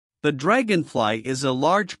The dragonfly is a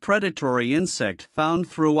large predatory insect found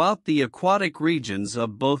throughout the aquatic regions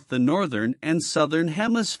of both the northern and southern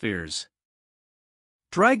hemispheres.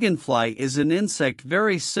 Dragonfly is an insect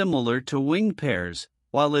very similar to wing pairs,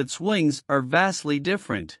 while its wings are vastly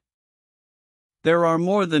different. There are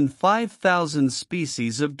more than 5,000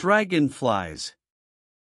 species of dragonflies.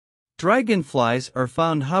 Dragonflies are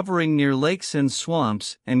found hovering near lakes and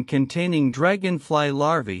swamps and containing dragonfly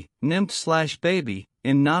larvae, nymph/baby,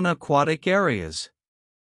 in non-aquatic areas.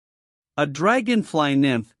 A dragonfly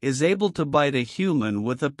nymph is able to bite a human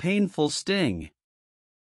with a painful sting.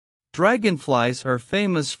 Dragonflies are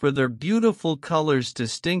famous for their beautiful colors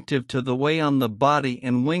distinctive to the way on the body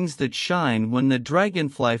and wings that shine when the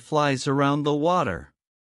dragonfly flies around the water.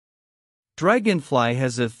 Dragonfly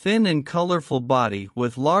has a thin and colorful body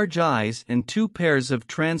with large eyes and 2 pairs of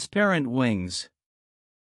transparent wings.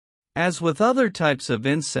 As with other types of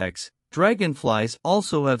insects, dragonflies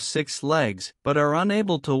also have 6 legs but are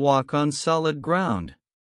unable to walk on solid ground.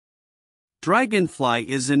 Dragonfly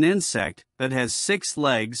is an insect that has 6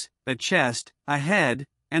 legs, a chest, a head,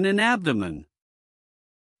 and an abdomen.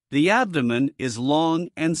 The abdomen is long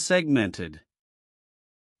and segmented.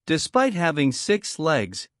 Despite having 6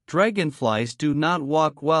 legs, dragonflies do not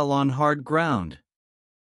walk well on hard ground.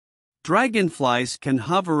 Dragonflies can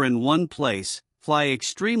hover in one place, fly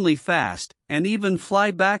extremely fast, and even fly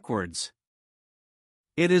backwards.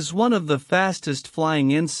 It is one of the fastest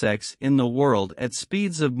flying insects in the world at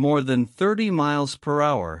speeds of more than 30 miles per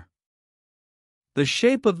hour. The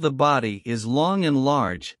shape of the body is long and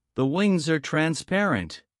large, the wings are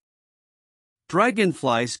transparent.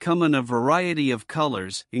 Dragonflies come in a variety of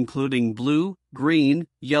colors, including blue, green,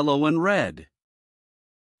 yellow, and red.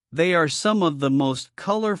 They are some of the most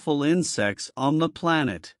colorful insects on the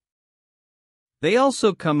planet. They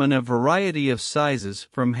also come in a variety of sizes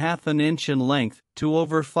from ½ an inch in length to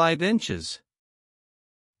over 5 inches.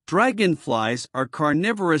 Dragonflies are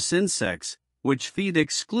carnivorous insects, which feed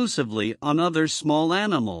exclusively on other small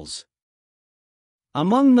animals.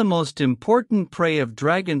 Among the most important prey of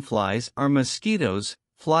dragonflies are mosquitoes,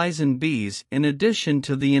 flies and bees, in addition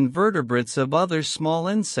to the invertebrates of other small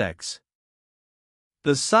insects.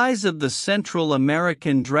 The size of the Central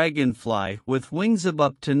American dragonfly with wings of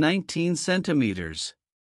up to 19 centimeters.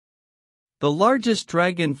 The largest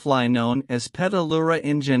dragonfly, known as Petallura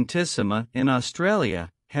ingentissima in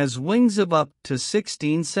Australia, has wings of up to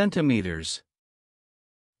 16 centimeters.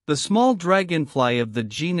 The small dragonfly of the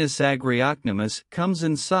genus Agriocnemius comes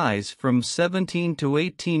in size from 17 to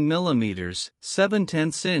 18 millimeters,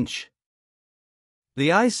 7/10 inch.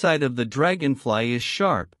 The eyesight of the dragonfly is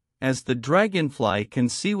sharp, as the dragonfly can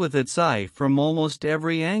see with its eye from almost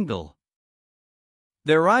every angle.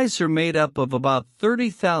 Their eyes are made up of about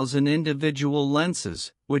 30,000 individual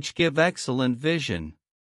lenses, which give excellent vision.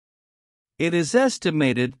 It is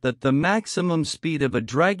estimated that the maximum speed of a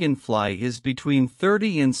dragonfly is between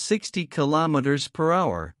 30 and 60 kilometers per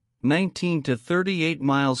hour, 19 to 38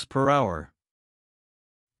 miles per hour.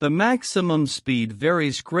 The maximum speed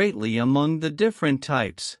varies greatly among the different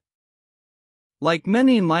types. Like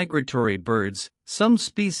many migratory birds, some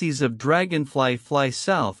species of dragonfly fly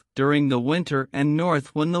south during the winter and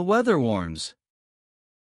north when the weather warms.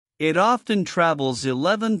 It often travels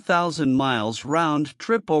 11,000 miles round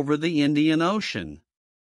trip over the Indian Ocean.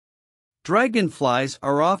 Dragonflies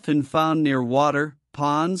are often found near water,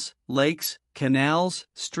 ponds, lakes, canals,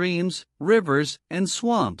 streams, rivers, and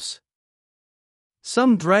swamps.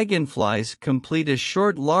 Some dragonflies complete a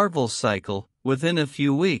short larval cycle within a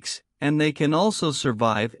few weeks, and they can also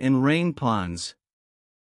survive in rain ponds.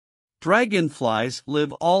 Dragonflies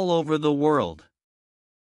live all over the world.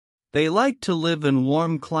 They like to live in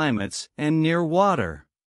warm climates and near water.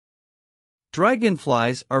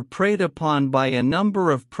 Dragonflies are preyed upon by a number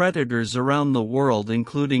of predators around the world,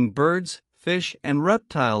 including birds, fish, and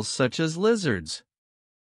reptiles such as lizards.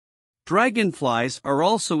 Dragonflies are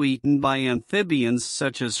also eaten by amphibians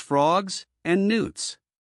such as frogs and newts.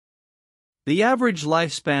 The average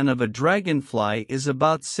lifespan of a dragonfly is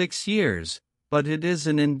about 6 years, but it is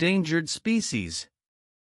an endangered species.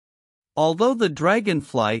 Although the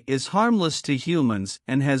dragonfly is harmless to humans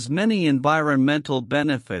and has many environmental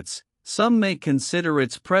benefits, some may consider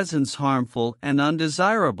its presence harmful and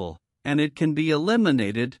undesirable, and it can be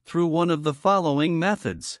eliminated through one of the following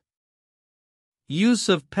methods. Use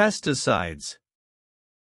of pesticides.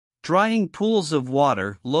 Drying pools of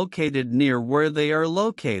water located near where they are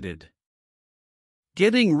located.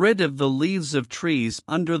 Getting rid of the leaves of trees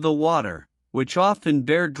under the water, which often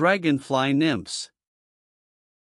bear dragonfly nymphs.